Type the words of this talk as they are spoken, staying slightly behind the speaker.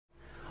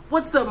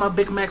What's up, my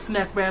Big Mack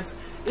Snack-Wraps?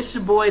 It's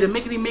your boy, the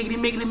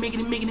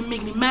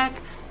Miggity Mac,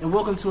 and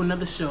welcome to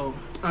another show.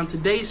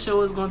 Today's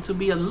show is going to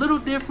be a little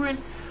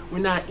different. We're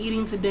not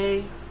eating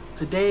today.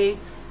 Today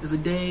is a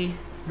day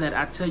that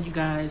I tell you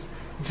guys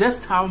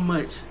just how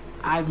much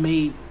I've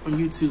made from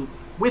YouTube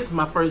with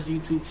my first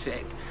YouTube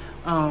check.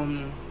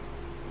 A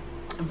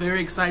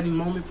very exciting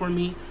moment for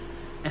me.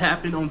 It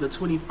happened on the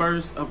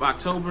 21st of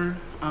October,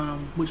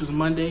 which was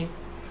Monday.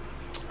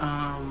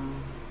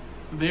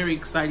 Very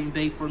exciting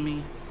day for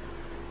me.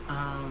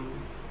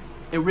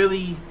 It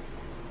really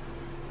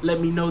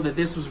let me know that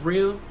this was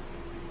real,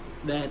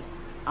 that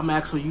I'm an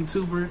actual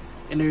YouTuber,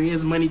 and there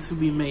is money to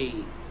be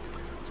made.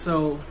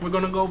 So we're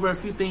gonna go over a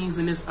few things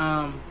in this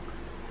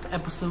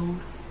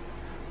episode.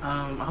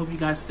 I hope you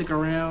guys stick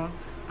around.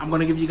 I'm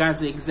gonna give you guys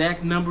the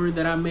exact number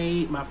that I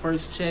made, my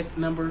first check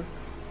number,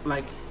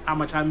 like how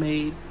much I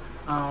made,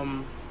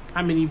 how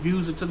many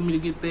views it took me to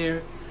get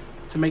there,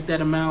 to make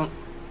that amount,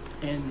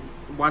 and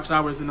watch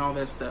hours and all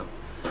that stuff.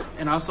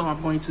 And also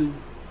I'm going to,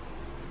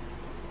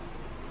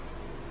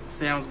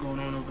 sounds going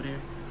on over there.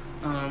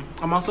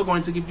 I'm also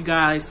going to give you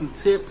guys some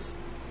tips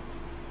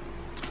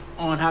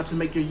on how to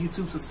make your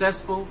YouTube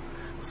successful.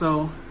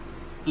 So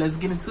let's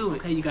get into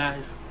it. Hey you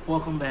guys,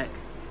 welcome back.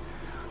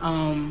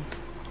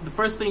 The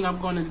first thing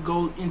I'm going to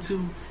go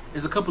into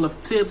is a couple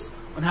of tips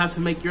on how to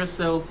make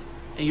yourself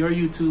and your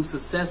YouTube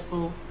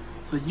successful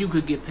so you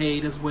could get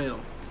paid as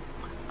well.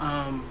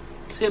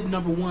 Tip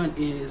number one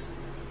is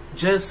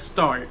just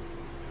start.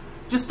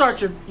 Just start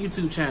your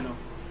YouTube channel.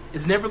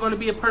 It's never going to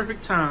be a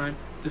perfect time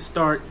to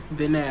start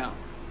than now.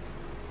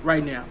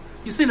 Right now.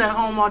 You're sitting at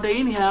home all day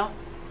anyhow.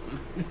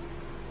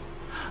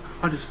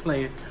 I'm just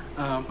playing.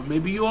 But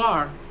maybe you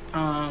are.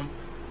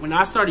 When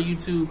I started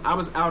YouTube, I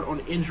was out on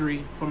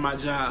injury for my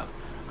job.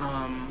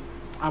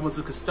 I was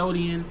a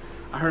custodian.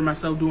 I heard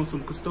myself doing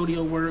some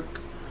custodial work.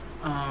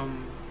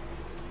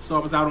 So I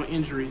was out on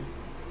injury.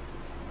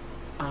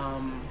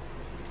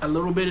 A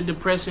little bit of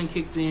depression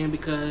kicked in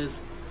because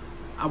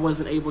I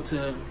wasn't able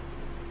to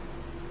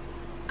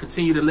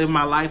continue to live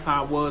my life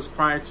how I was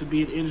prior to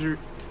being injured.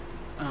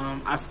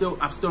 I'm still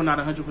not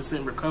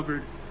 100%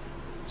 recovered.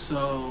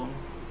 So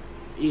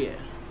yeah,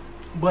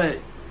 but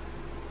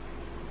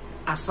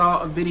I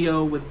saw a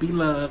video with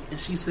ULOVE and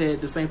she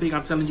said the same thing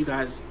I'm telling you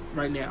guys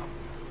right now.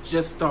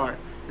 Just start.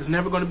 It's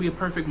never going to be a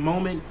perfect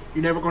moment.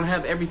 You're never going to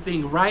have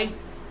everything right.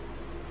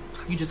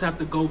 You just have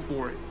to go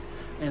for it.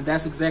 And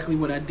that's exactly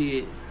what I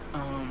did.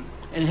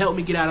 And it helped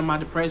me get out of my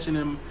depression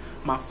and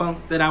my funk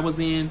that I was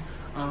in.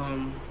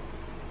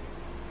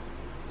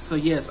 So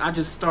yes, I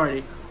just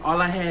started.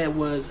 All I had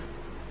was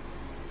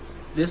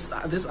this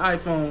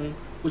iPhone,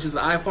 which is the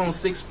iPhone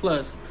 6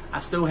 Plus. I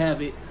still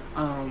have it.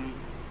 And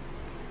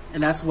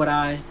that's what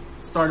I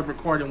started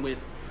recording with.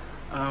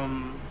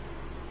 Yeah,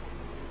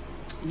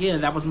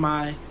 that was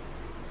my,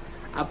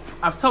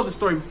 I've told the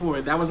story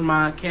before. That was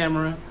my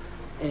camera,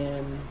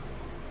 and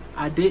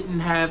I didn't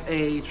have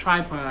a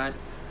tripod.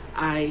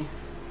 I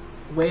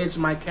wedged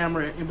my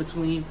camera in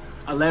between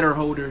a letter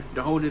holder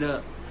to hold it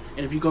up.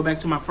 And if you go back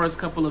to my first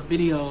couple of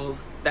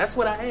videos, that's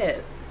what I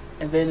had.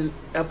 And then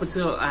up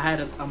until I had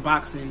an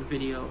unboxing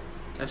video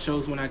that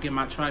shows when I get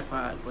my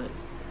tripod, but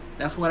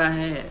that's what I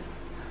had.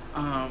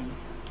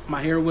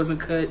 My hair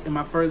wasn't cut in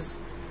my first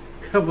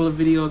couple of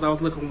videos. I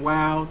was looking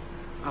wild,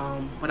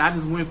 but I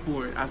just went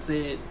for it. I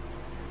said,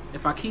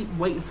 if I keep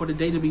waiting for the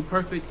day to be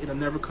perfect, it'll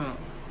never come.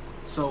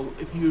 So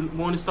if you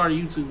want to start a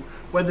YouTube,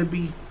 whether it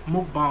be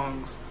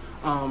mukbangs,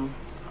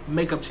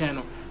 makeup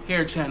channel,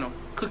 hair channel,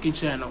 cooking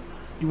channel,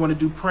 you want to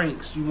do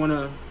pranks, you want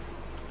to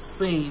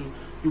sing,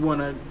 you want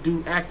to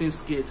do acting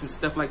skits and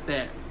stuff like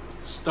that,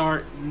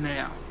 start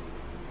now.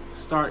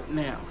 Start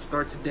now.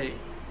 Start today.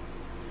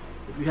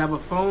 If you have a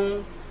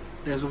phone,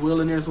 there's a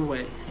will and there's a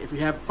way. If you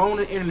have phone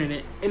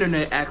and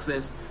internet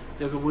access,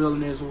 there's a will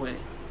and there's a way.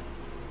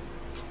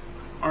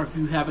 Or if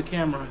you have a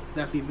camera,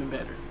 that's even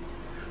better.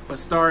 But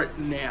start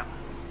now.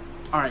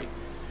 Alright,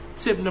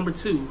 tip number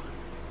two.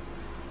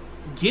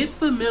 Get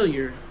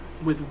familiar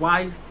with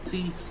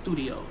YT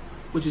Studio,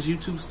 which is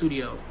YouTube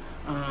Studio.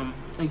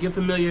 And get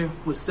familiar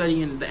with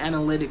studying the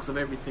analytics of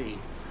everything.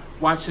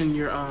 Watching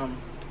your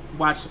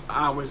watch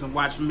hours and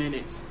watch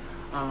minutes,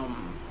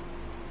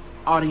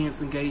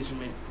 audience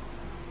engagement,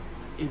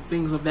 and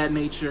things of that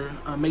nature.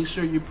 Make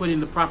sure you put in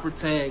the proper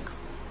tags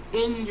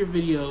in your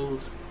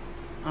videos.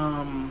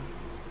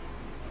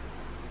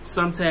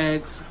 Some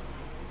tags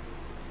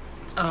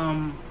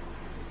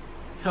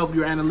help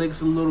your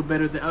analytics a little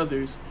better than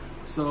others.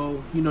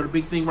 So, you know, the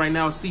big thing right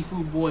now is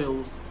seafood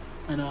boils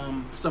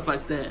and stuff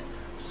like that.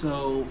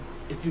 So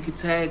if you could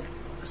tag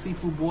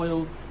seafood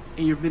boil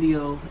in your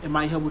video, it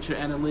might help with your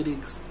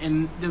analytics.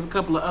 And there's a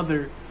couple of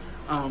other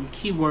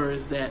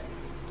keywords that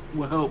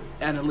will help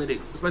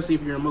analytics, especially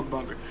if you're a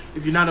mukbanger.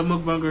 If you're not a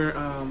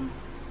mukbanger,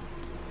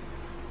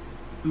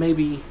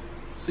 maybe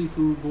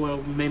seafood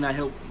boil may not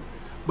help you,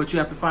 but you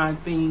have to find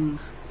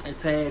things and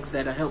tags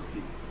that'll help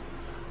you.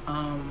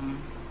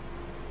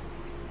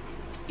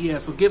 Yeah,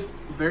 so get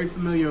very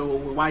familiar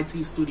with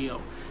YT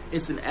Studio.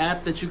 It's an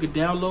app that you could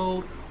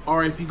download,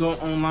 or if you go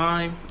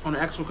online on the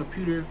actual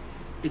computer,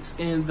 it's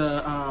in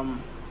the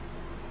on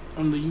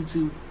the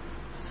YouTube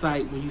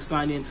site when you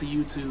sign into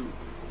YouTube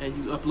and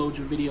you upload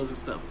your videos and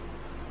stuff.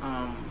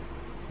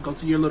 Go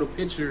to your little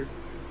picture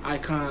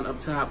icon up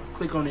top,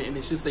 click on it, and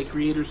it should say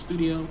Creator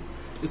Studio.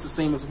 It's the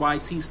same as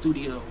YT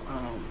Studio.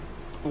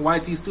 Or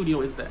YT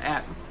Studio is the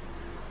app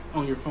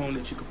on your phone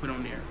that you can put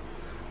on there.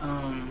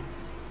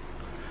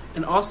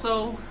 And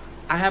also,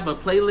 I have a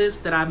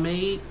playlist that I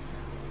made.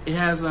 It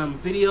has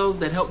videos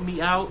that helped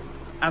me out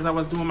as I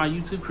was doing my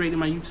YouTube, creating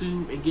my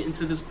YouTube, and getting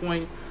to this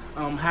point.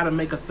 How to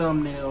make a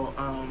thumbnail,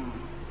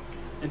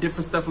 and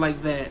different stuff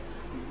like that.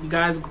 You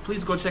guys,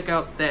 please go check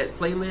out that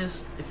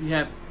playlist. If you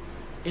have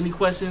any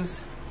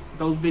questions,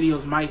 those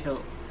videos might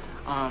help.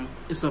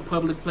 It's a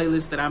public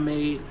playlist that I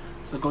made,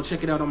 so go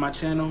check it out on my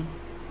channel.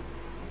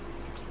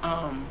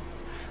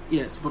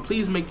 Yes, but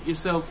please make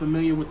yourself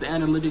familiar with the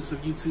analytics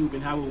of YouTube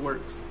and how it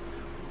works.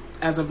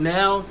 As of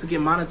now, to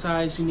get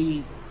monetized, you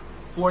need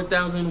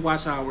 4,000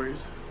 watch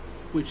hours,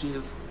 which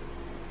is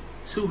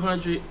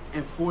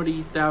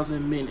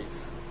 240,000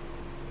 minutes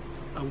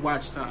of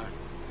watch time.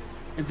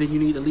 And then you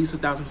need at least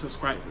 1,000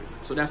 subscribers.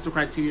 So that's the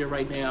criteria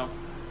right now.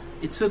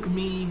 It took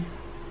me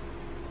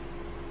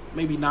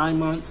maybe 9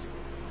 months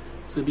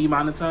to be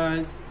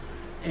monetized,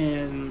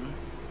 and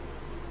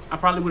I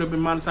probably would have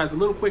been monetized a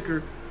little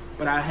quicker,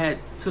 but I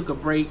took a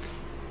break,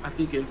 I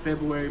think in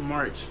February,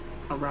 March,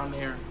 around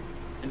there,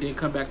 and then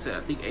come back to, I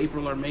think,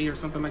 April or May or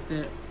something like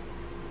that.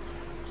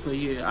 So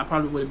yeah, I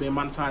probably would have been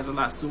monetized a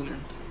lot sooner.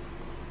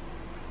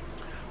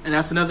 And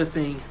that's another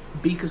thing,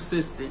 be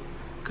consistent.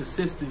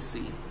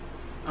 Consistency.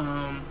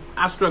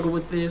 I struggle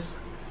with this,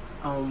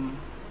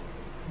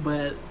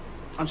 but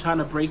I'm trying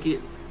to break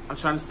it. I'm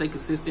trying to stay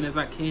consistent as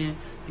I can,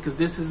 because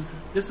this is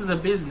a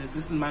business.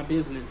 This is my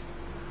business.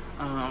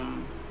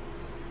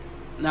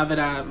 Now that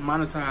I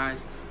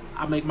monetize,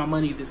 I make my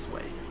money this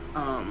way.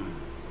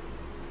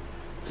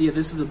 So yeah,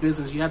 this is a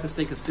business. You have to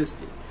stay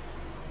consistent.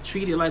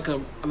 Treat it like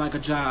a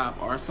job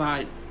or a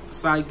side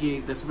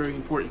gig that's very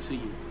important to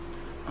you.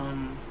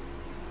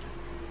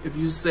 If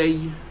you say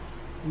you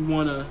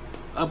want to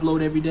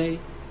upload every day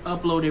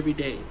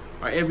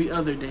or every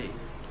other day,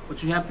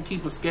 but you have to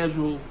keep a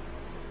schedule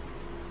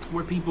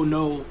where people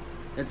know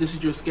that this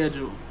is your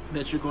schedule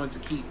that you're going to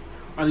keep,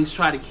 or at least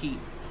try to keep.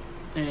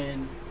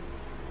 And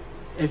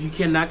if you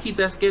cannot keep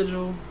that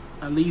schedule,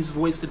 at least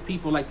voice to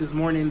people. Like this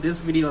morning, this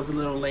video is a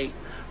little late,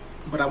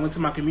 but I went to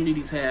my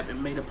community tab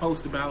and made a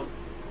post about,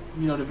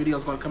 you know, the video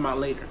is going to come out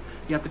later.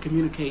 You have to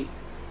communicate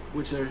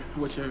with your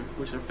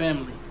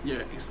family,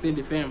 your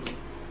extended family,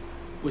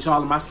 which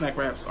all of my snack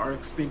wraps are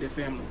extended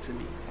family to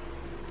me.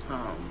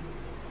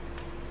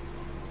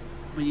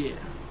 But yeah,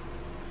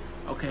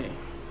 okay.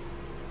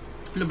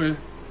 Number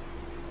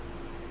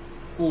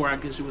 4, I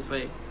guess you would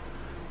say,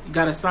 you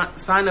gotta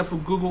sign up for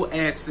Google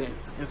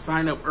AdSense and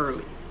sign up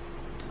early.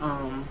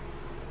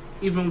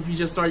 Even if you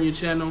just start your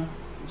channel,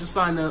 just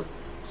sign up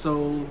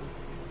so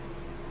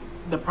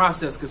the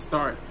process can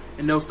start,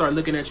 and they'll start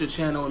looking at your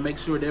channel and make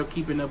sure they're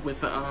keeping up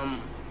with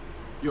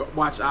your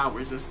watch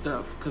hours and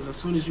stuff. Because as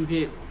soon as you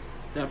hit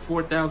that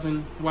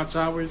 4,000 watch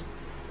hours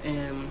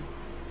and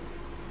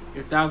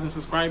your 1,000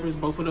 subscribers,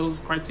 both of those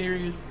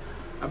criteria,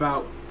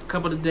 about a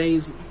couple of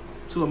days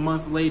to a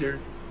month later,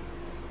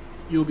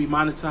 you'll be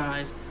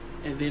monetized.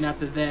 And then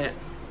after that,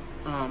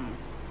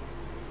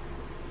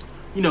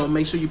 you know,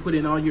 make sure you put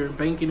in all your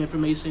banking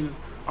information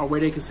or where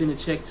they can send a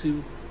check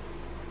to.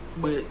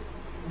 But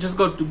just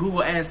go to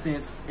Google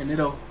AdSense and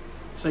it'll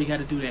show you how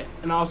to do that.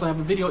 And I also have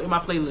a video in my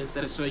playlist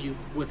that'll show you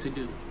what to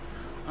do.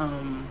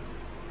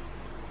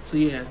 So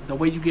yeah, the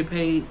way you get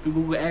paid through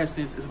Google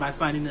AdSense is by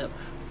signing up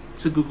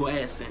to Google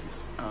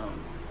AdSense.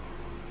 And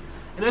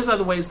there's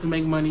other ways to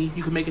make money.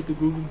 You can make it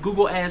through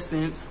Google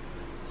AdSense,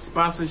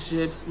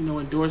 sponsorships, you know,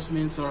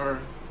 endorsements,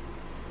 or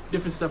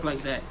different stuff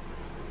like that.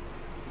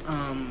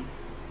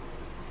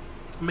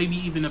 Maybe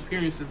even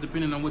appearances,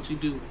 depending on what you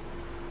do.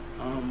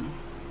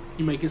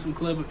 You may get some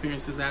club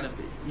appearances out of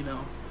it, you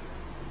know.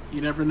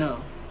 You never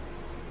know.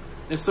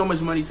 There's so much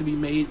money to be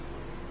made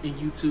in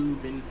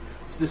YouTube and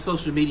the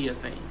social media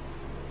thing.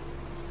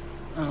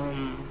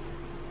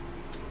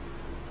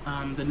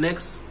 The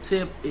next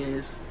tip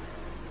is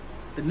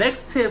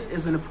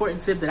an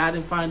important tip that I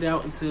didn't find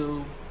out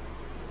until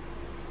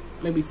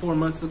maybe 4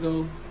 months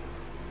ago.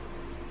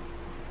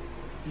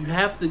 You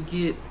have to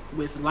get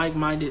with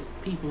like-minded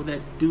people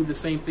that do the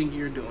same thing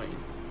you're doing.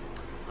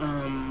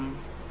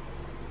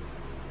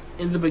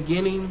 In the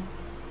beginning,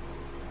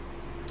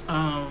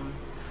 I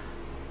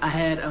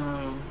had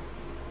a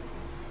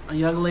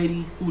young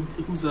lady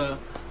who's a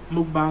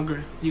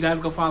mukbanger. You guys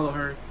go follow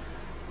her.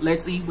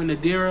 Let's Eat with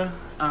NADIRA,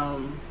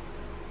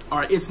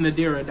 or It's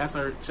NADIRA. That's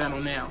her channel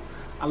now.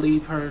 I'll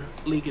leave her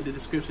link in the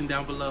description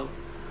down below.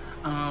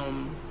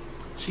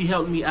 She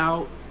helped me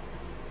out.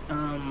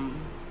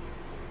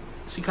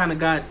 She kind of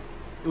got,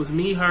 it was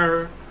me,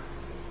 her,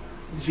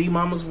 G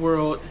Mama's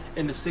World,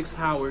 and the 6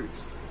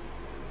 Howards.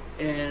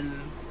 And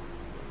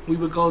we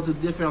would go to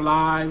different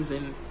lives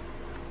and,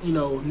 you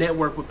know,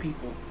 network with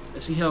people.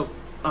 And she helped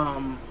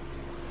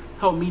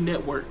help me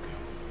network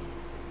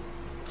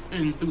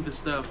and through the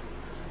stuff.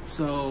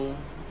 So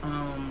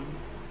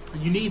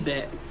you need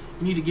that.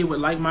 You need to get with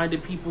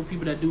like-minded people,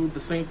 people that do the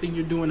same thing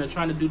you're doing, or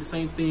trying to do the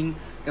same thing,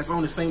 that's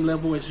on the same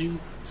level as you,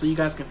 so you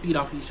guys can feed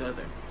off each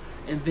other.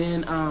 And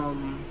then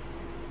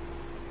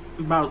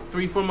about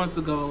 3-4 months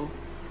ago,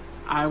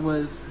 I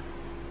was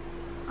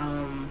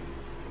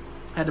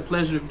had the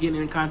pleasure of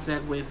getting in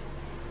contact with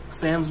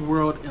Sam's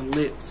World and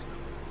LLIPS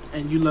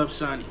and ULOVE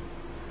CHANI.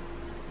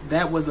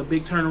 That was a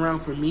big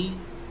turnaround for me,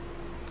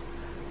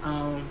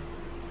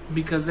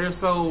 because they're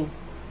so,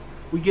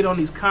 we get on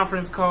these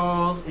conference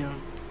calls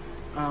and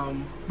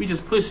we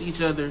just push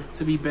each other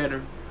to be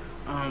better.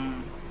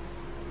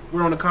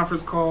 We're on the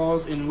conference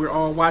calls and we're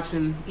all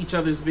watching each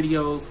other's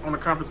videos on a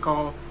conference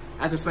call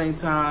at the same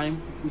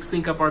time. We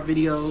sync up our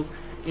videos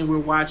and we're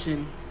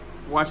watching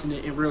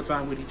it in real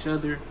time with each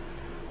other,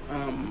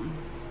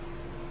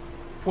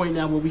 pointing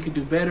out what we could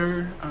do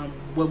better,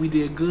 what we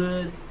did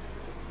good,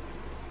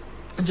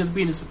 and just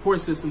being a support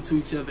system to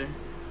each other.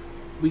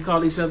 We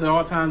call each other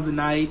all times of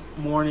night,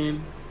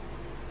 morning,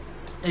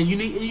 and you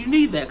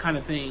need that kind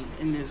of thing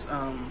in this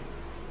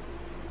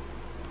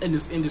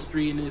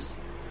industry, in this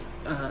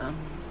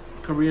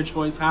career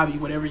choice, hobby,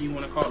 whatever you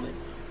want to call it.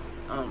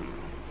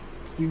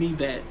 You need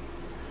that.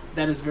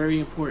 That is very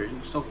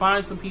important. So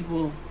find some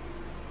people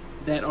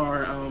that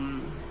are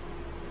on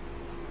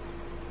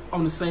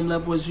the same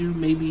level as you,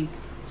 maybe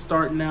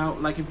starting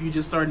out. Like if you're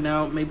just starting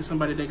out, maybe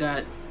somebody that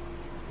got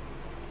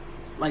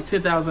like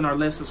 10,000 or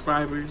less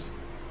subscribers.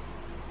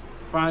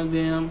 Find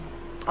them,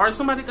 or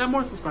somebody that got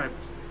more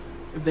subscribers.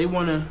 If they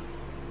want to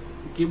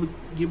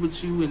get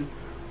with you and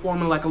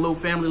forming like a little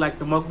family, like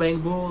the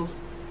MUKBANG Bulls,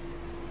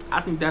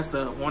 I think that's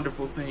a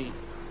wonderful thing.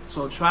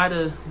 So try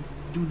to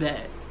do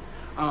that.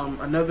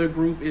 Another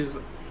group is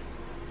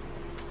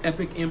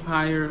Epic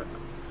Empire.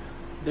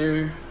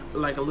 They're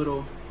like a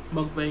little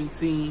MUKBANG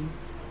team.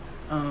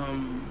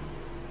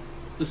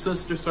 The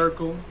Sister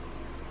Circle.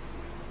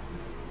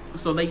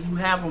 So you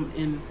have them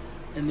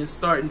and it's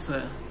starting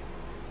to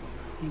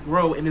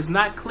grow, and it's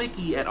not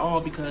cliquey at all,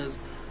 because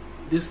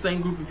this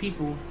same group of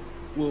people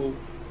will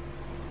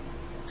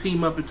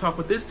team up and talk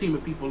with this team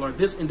of people or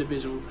this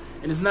individual.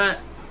 And it's not,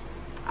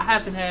 I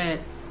haven't had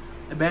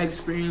a bad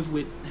experience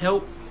with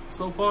help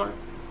so far.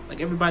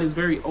 Like everybody's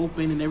very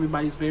open and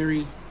everybody's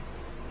very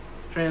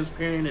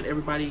transparent and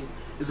everybody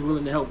is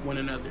willing to help one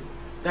another.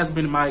 That's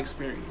been my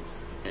experience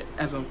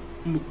as a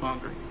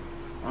mukbanger.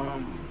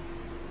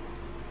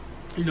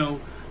 You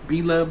know,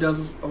 B-Love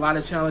does a lot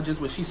of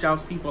challenges where she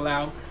shouts people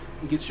out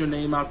and gets your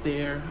name out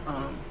there.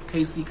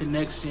 KC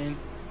Connection,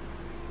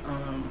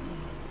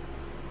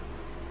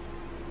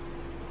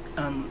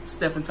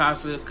 Steph and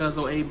Tasha,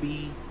 Cuzzo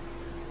AB.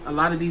 A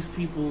lot of these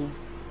people,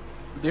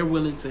 they're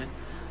willing to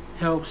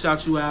help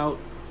shout you out.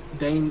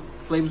 Dame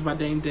Flavors by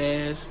Dame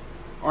Dash,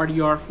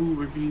 RDR Food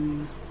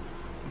Reviews,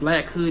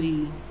 Black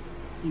Hoodie.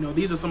 You know,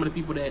 these are some of the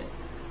people that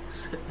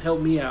help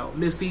me out.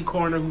 Miss C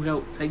Corner, who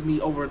helped take me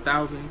over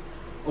 1,000,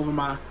 over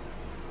my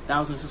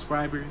 1,000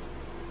 subscribers.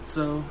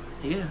 So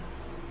yeah.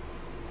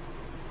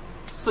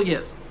 So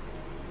yes,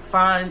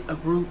 find a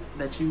group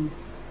that you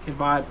can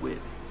vibe with.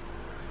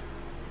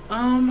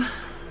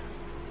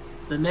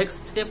 The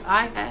next tip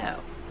I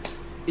have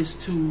is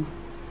to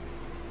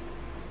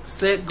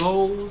set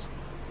goals,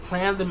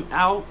 plan them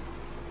out,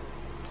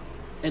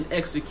 and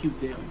execute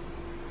them.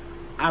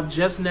 I've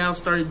just now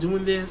started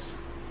doing this,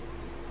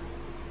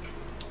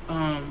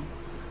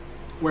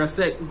 where I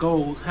set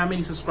goals, how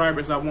many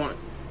subscribers I want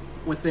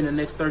within the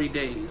next 30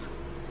 days,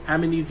 how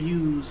many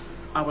views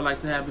I would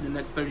like to have in the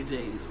next 30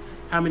 days,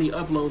 how many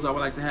uploads I would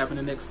like to have in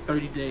the next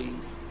 30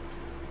 days.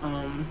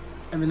 And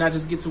then I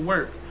just get to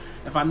work.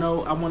 If I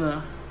know I want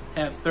to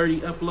have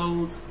 30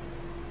 uploads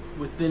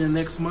within the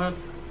next month,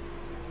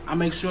 I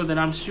make sure that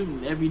I'm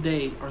shooting every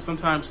day or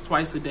sometimes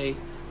twice a day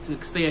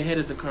to stay ahead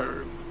of the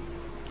curve.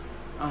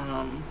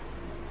 And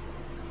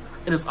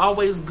it's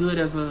always good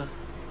as a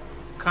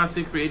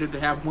content creator to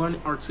have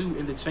 1 or 2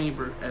 in the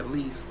chamber at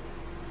least.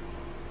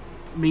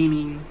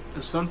 Meaning,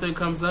 if something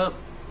comes up,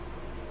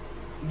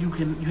 you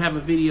have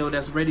a video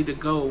that's ready to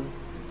go,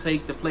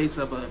 take the place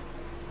of a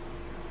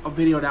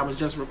video that was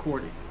just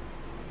recorded.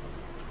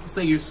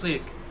 Say you're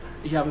sick,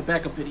 you have a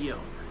backup video.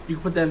 You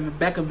can put that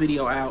backup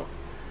video out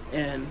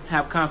and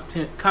have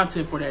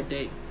content for that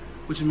day,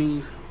 which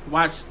means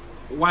watch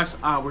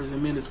hours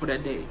and minutes for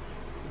that day,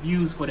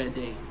 views for that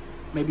day,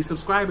 maybe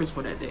subscribers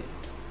for that day.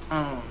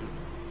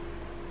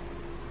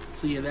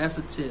 So yeah, that's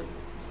a tip.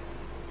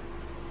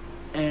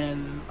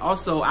 And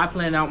also, I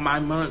plan out my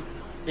month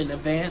in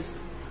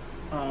advance,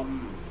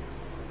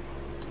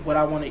 what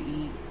I want to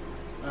eat.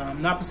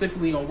 Not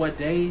specifically on what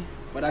day,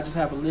 but I just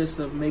have a list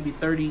of maybe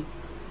 30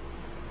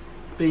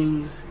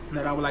 things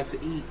that I would like to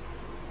eat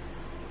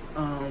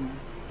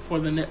for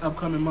the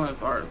upcoming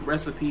month, or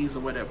recipes or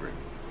whatever.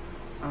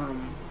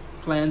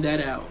 Plan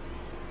that out.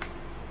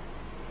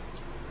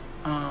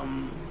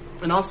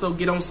 And also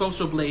get on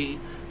Social Blade.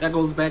 That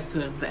goes back to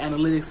the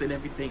analytics and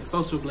everything.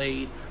 Social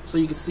Blade, so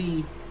you can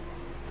see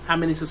how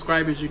many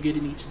subscribers you're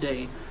getting each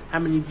day, how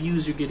many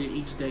views you're getting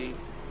each day.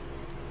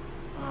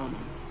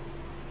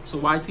 So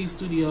YT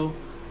Studio,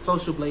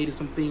 Social Blade is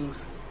some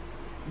things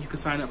you can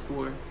sign up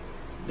for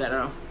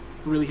that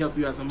really help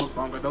you as a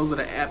mukbanger. Those are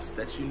the apps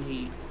that you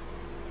need.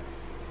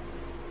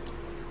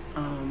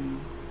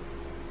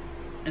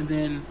 And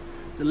then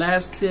the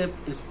last tip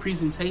is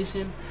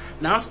presentation.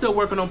 Now I'm still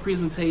working on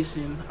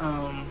presentation.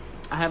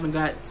 I haven't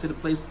got to the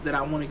place that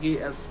I want to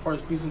get as far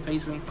as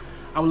presentation.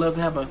 I would love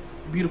to have a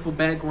beautiful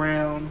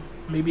background,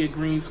 maybe a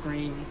green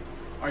screen,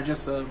 or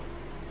just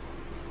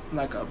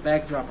like a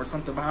backdrop or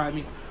something behind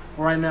me.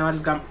 Right now I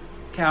just got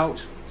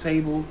couch,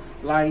 table,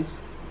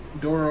 lights,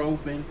 door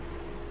open,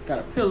 got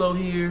a pillow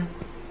here,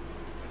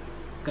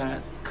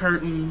 got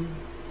curtain,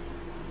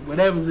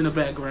 whatever's in the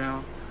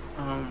background.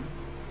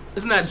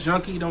 It's not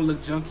junky, don't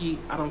look junky,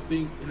 I don't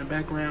think, in the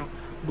background,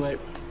 but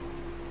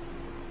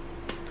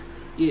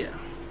yeah,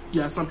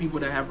 some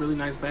people that have really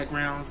nice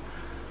backgrounds.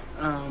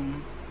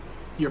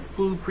 Your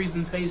food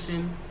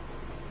presentation,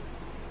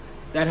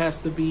 that has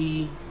to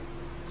be,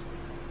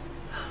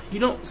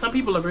 some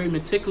people are very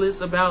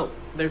meticulous about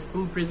their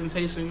food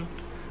presentation.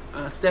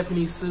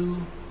 Stephanie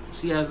Sue,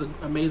 she has an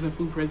amazing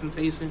food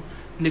presentation.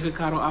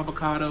 Nikocado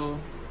Avocado,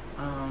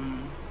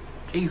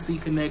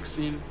 KC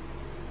Connection.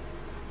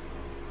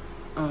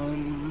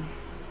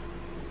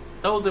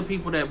 Those are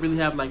people that really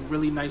have like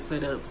really nice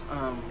setups.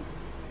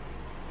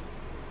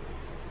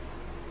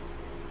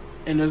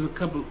 And there's a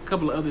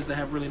couple of others that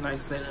have really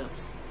nice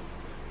setups.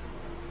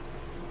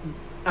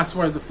 As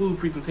far as the food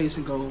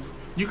presentation goes,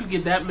 you could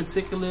get that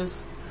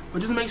meticulous,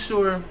 but just make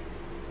sure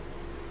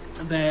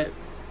that,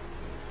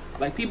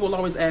 like, people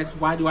always ask,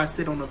 why do I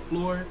sit on the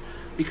floor?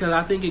 Because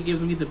I think it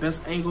gives me the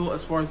best angle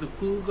as far as the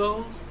food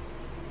goes.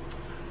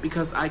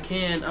 Because I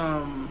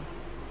can,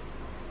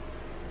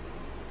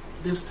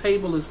 this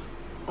table is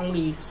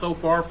only so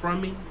far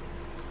from me,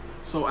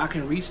 so I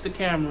can reach the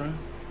camera.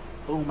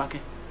 Boom, I can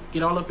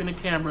get all up in the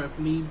camera if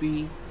need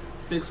be,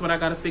 fix what I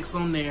gotta fix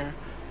on there,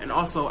 and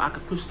also I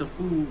could push the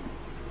food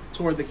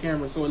toward the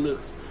camera so it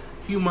looks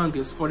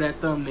humongous for that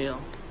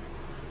thumbnail.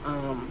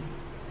 And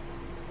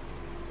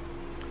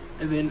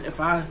then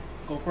if I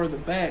go further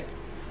back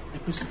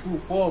and push the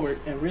food forward,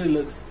 it really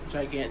looks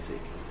gigantic.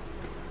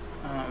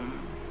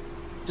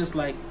 Just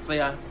like,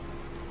 say I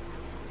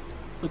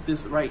put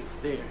this right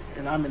there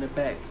and I'm in the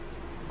back,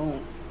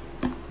 boom.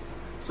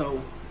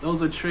 So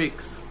those are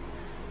tricks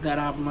that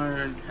I've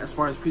learned as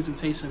far as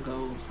presentation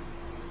goes.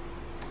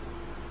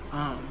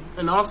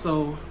 And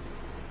also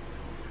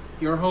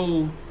your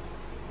whole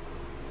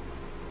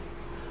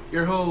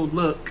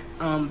look,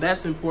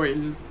 that's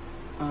important.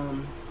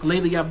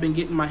 Lately I've been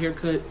getting my hair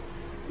cut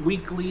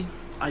weekly.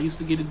 I used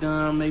to get it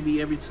done maybe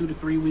every 2 to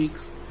 3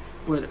 weeks,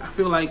 but I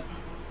feel like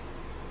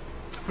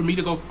for me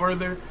to go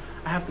further,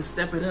 I have to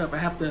step it up. I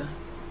have to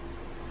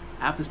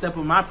step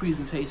up my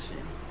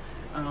presentation.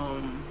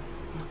 I'm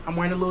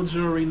wearing a little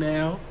jewelry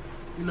now,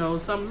 you know,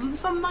 something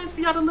nice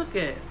for y'all to look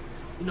at.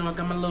 You know, I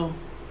got my little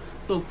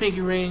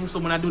pinky ring, so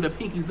when I do the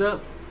pinkies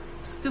up,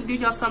 just give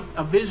y'all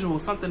a visual,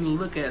 something to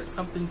look at,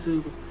 something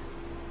to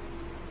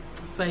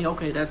say,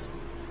 okay, that's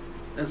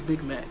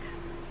Big Mac.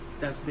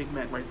 That's Big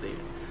Mac right there.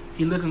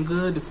 He looking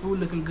good, the food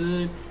looking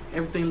good,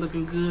 everything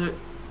looking good.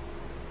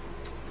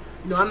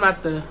 You know, I'm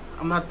not the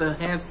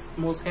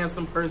most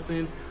handsome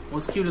person,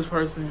 most cutest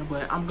person,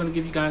 but I'm gonna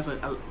give you guys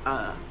a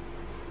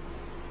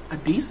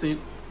decent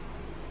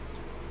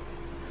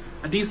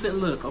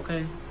look,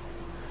 okay?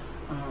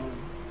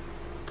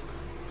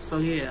 So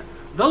yeah,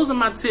 those are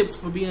my tips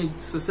for being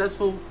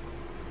successful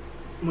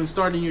when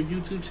starting your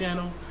YouTube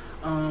channel.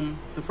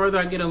 The further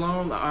I get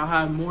along, I'll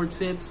have more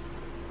tips.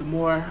 The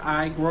more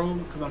I grow,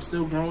 because I'm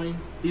still growing.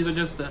 These are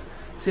just the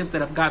tips that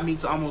have got me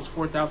to almost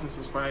 4,000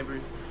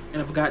 subscribers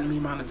and have gotten me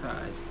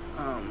monetized.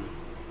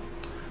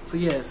 So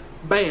yes,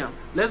 bam,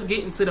 let's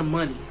get into the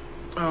money.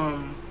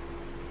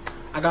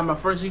 I got my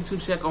first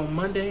YouTube check on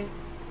Monday,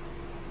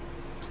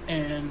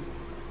 and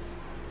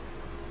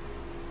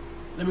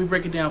let me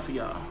break it down for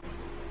y'all.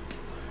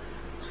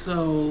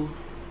 So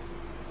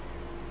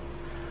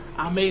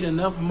I made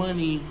enough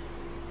money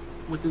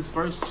with this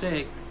first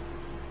check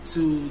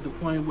to the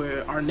point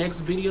where our next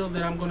video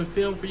that I'm going to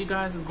film for you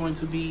guys is going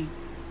to be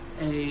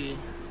a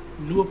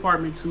new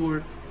apartment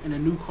tour and a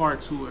new car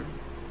tour.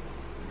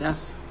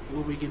 That's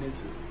what we get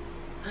into.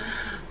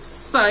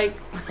 Psych.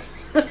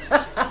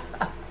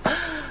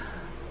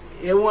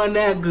 It wasn't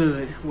that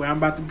good where I'm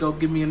about to go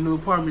give me a new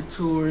apartment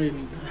tour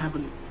and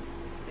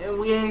and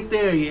we ain't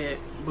there yet,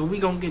 but we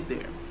gonna get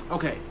there.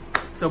 Okay,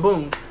 so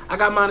boom, I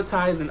got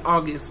monetized in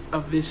August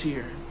of this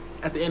year,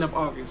 at the end of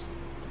August.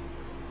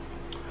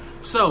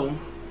 So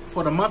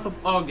for the month of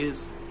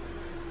August,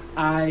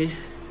 I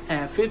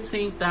had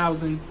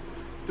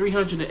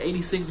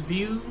 15,386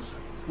 views,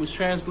 which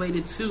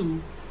translated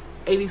to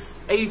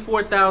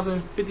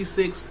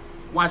 84,056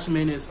 watch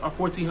minutes, or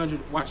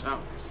 1,400 watch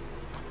hours.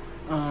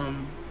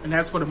 And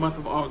that's for the month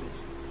of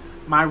August.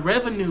 My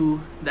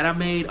revenue that I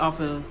made off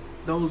of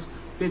those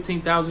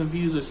 15,000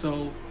 views or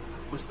so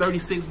was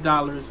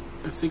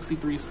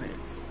 $36.63.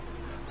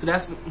 So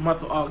that's the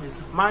month of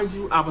August. Mind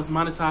you, I was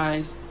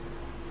monetized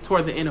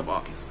toward the end of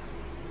August.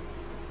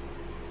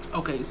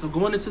 Okay, so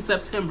going into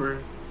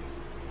September,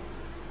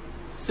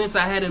 since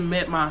I hadn't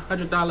met my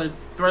 $100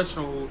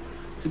 threshold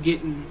to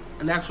getting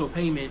an actual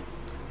payment,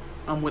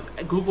 with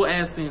Google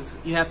AdSense,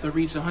 you have to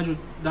reach a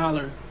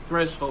 $100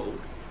 threshold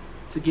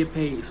to get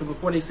paid. So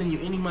before they send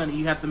you any money,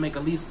 you have to make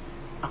at least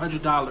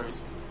 $100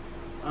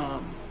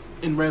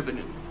 in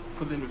revenue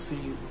for them to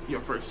send you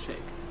your first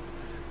check.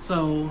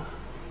 So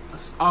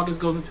August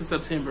goes into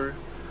September.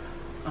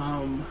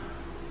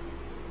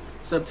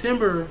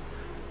 September,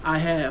 I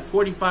had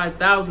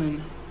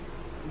 45,000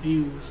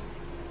 views,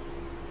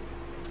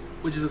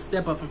 which is a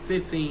step up from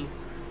 15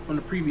 from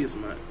the previous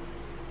month.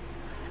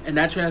 And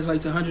that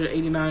translates to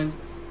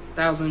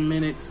 189,000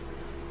 minutes,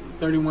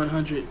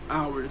 3,100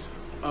 hours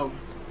of,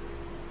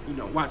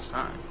 watch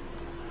time.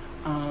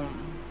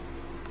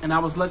 And I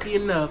was lucky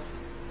enough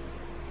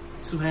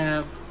to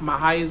have my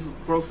highest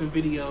grossing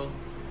video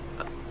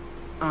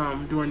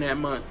during that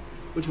month,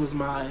 which was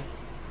my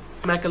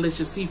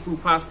Smackalicious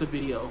seafood pasta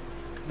video.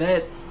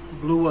 That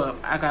blew up.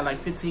 I got like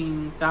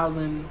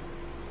 15,000, I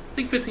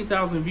think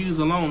 15,000 views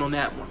alone on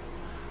that one.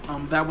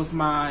 That was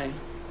my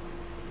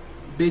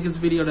biggest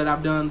video that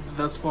I've done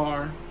thus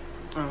far,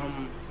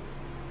 and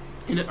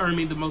it earned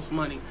me the most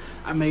money.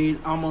 I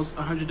made almost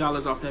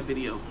 $100 off that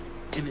video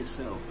in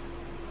itself.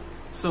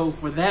 So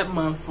for that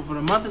month, for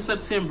the month of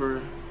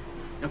September,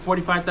 and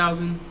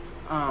 45,000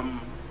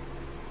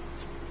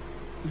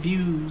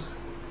 views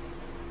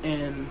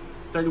and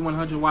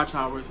 3,100 watch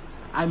hours,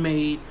 I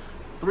made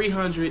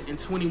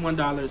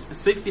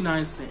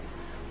 $321.69.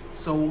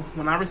 So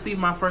when I received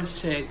my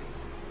first check,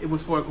 it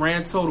was for a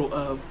grand total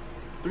of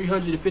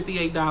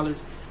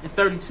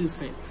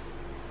 $358.32,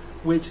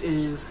 which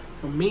is,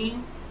 for me,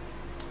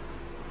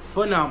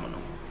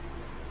 phenomenal.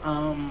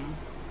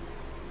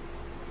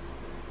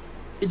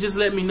 It just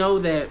let me know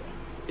that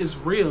it's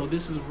real.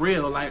 This is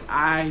real. Like,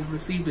 I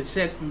received a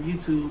check from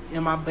YouTube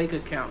in my bank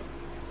account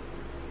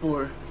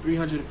for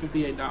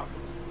 $358.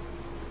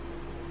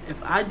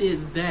 If I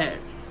did that,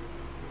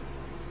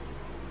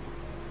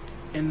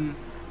 and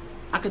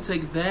I could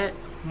take that,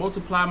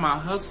 multiply my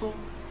hustle,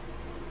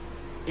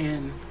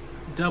 and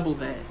double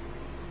that,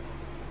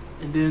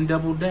 and then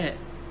double that,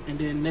 and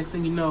then next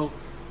thing you know,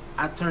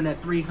 I turn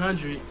that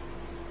 300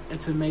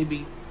 into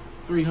maybe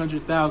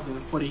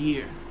 300,000 for the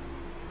year.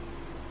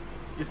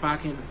 If I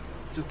can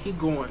just keep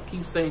going,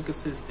 keep staying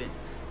consistent,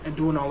 and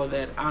doing all of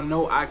that, I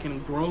know I can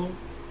grow.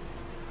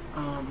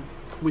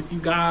 With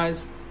you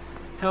guys'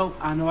 help,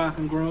 I know I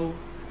can grow.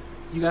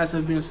 You guys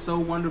have been so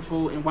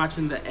wonderful in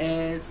watching the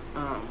ads.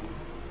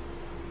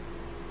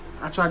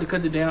 I tried to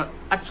cut it down.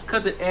 I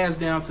cut the ads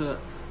down to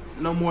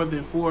no more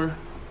than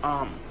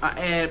an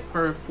ad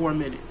per 4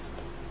 minutes.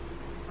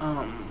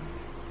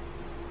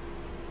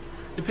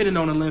 Depending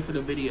on the length of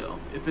the video.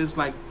 If it's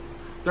like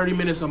 30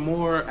 minutes or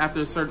more,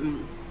 after so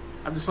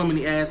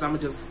many ads, I'm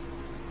gonna just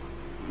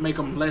make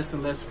them less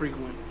and less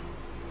frequent.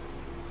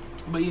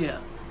 But yeah,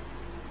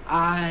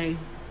 I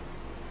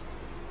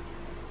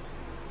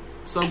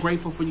so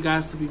grateful for you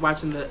guys to be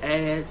watching the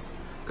ads,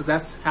 because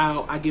that's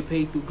how I get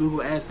paid through Google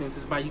AdSense,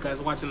 is by you guys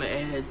watching the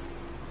ads.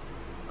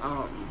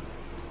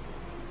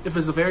 If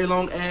it's a very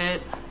long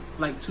ad,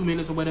 like 2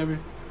 minutes or whatever,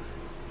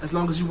 as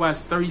long as you watch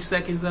 30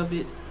 seconds of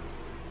it,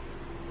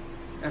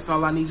 that's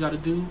all I need y'all to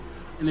do.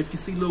 And if you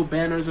see little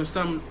banners or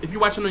something, if you're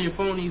watching on your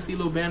phone and you see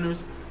little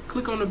banners,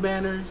 click on the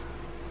banners,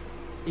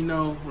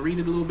 read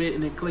it a little bit,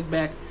 and then click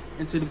back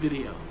into the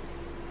video.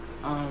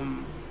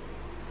 And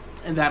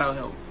that'll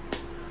help.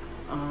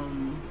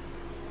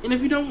 And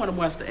if you don't want to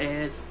watch the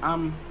ads,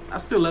 I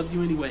still love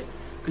you anyway,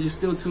 because you're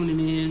still tuning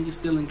in, you're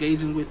still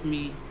engaging with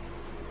me,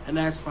 and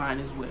that's fine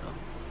as well.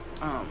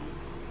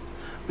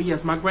 But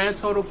yes, my grand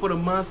total for the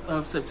month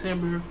of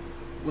September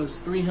was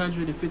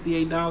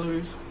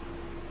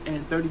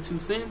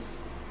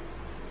 $358.32,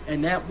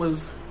 and that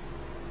was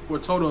for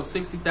a total of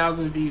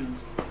 60,000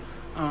 views.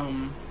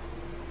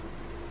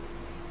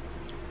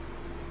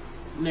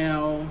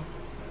 Now,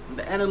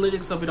 the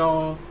analytics of it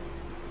all,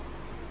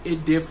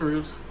 it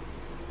differs.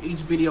 Each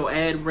video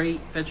ad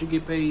rate that you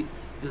get paid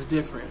is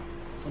different.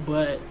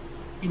 But,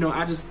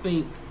 I just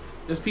think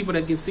there's people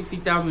that get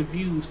 60,000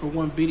 views for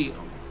one video.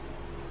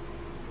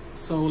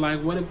 So,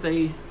 like, what if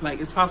they,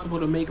 it's possible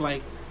to make,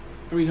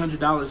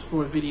 $300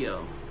 for a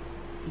video.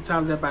 You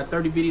times that by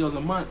 30 videos a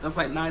month, that's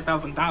like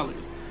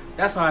 $9,000.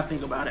 That's how I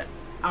think about it.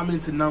 I'm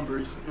into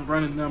numbers and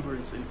running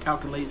numbers and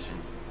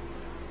calculations.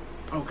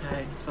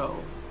 Okay,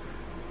 so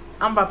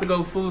I'm about to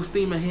go full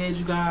steam ahead,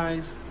 you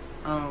guys.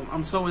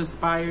 I'm so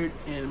inspired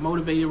and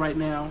motivated right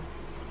now.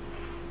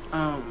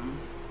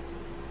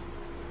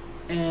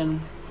 And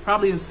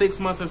probably in 6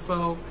 months or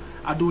so,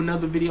 I'll do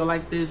another video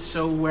like this,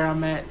 show where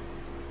I'm at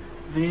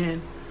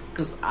then.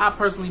 Because I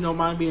personally don't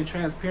mind being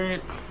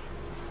transparent,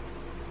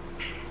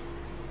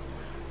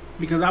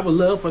 because I would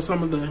love for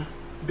some of the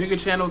bigger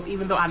channels,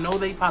 even though I know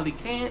they probably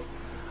can't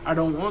or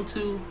don't want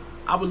to,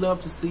 I would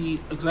love to see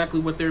exactly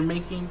what they're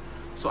making,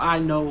 so I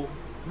know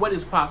what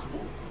is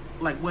possible,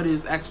 what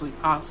is actually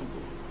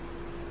possible.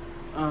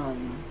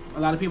 A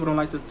lot of people don't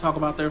like to talk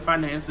about their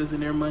finances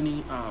and their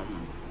money.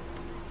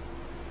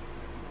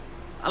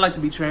 I like to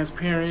be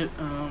transparent.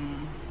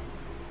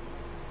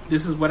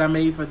 This is what I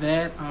made for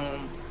that.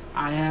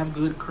 I have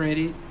good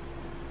credit.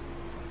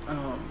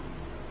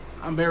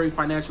 I'm very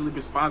financially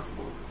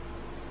responsible.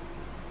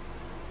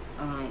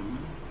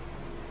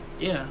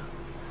 Yeah,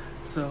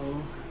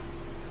 so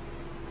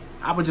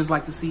I would just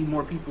like to see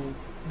more people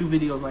do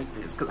videos like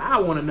this, because I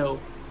want to know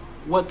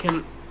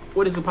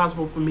what is it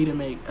possible for me to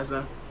make as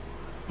a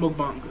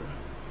mukbanger.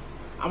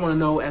 I want to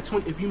know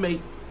if you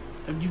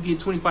get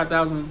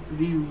 25,000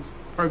 views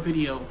per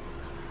video,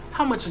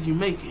 how much are you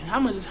making? How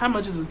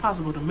much is it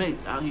possible to make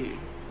out here?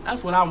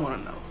 That's what I want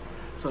to know.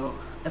 So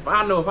if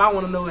I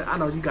want to know it, I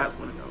know you guys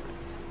want to know it.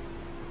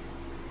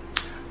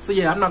 So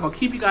yeah, I'm not gonna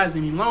keep you guys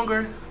any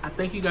longer. I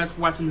thank you guys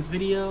for watching this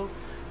video.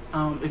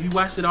 If you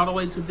watched it all the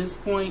way to this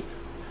point,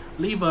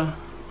 leave a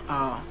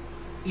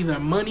either a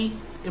money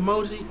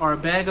emoji or a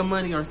bag of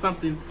money or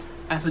something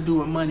has to do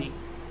with money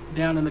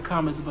down in the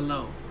comments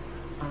below.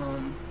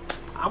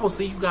 I will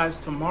see you guys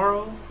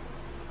tomorrow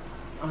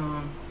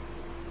on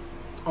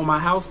my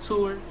house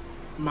tour,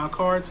 my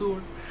car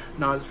tour.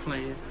 No, I was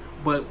playing.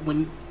 But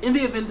in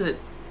the event that,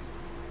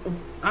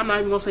 I'm not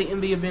even gonna say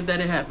in the event that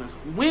it happens,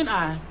 when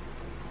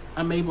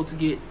I'm able to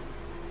get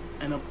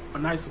a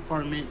nice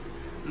apartment,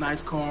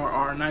 nice car,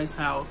 or a nice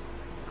house,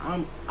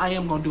 I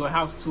am gonna do a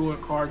house tour,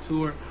 car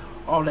tour,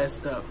 all that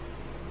stuff,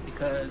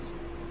 because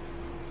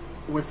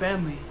we're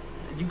family.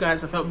 You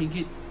guys have helped me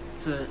get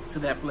to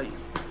that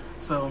place,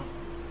 so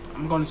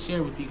I'm gonna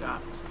share with you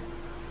guys.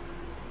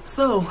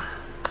 So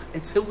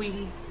until we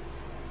eat,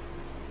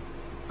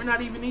 we're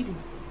not even eating.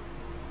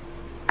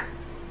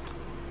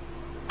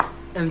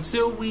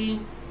 Until we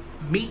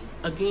meet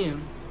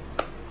again,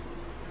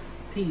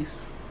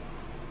 peace.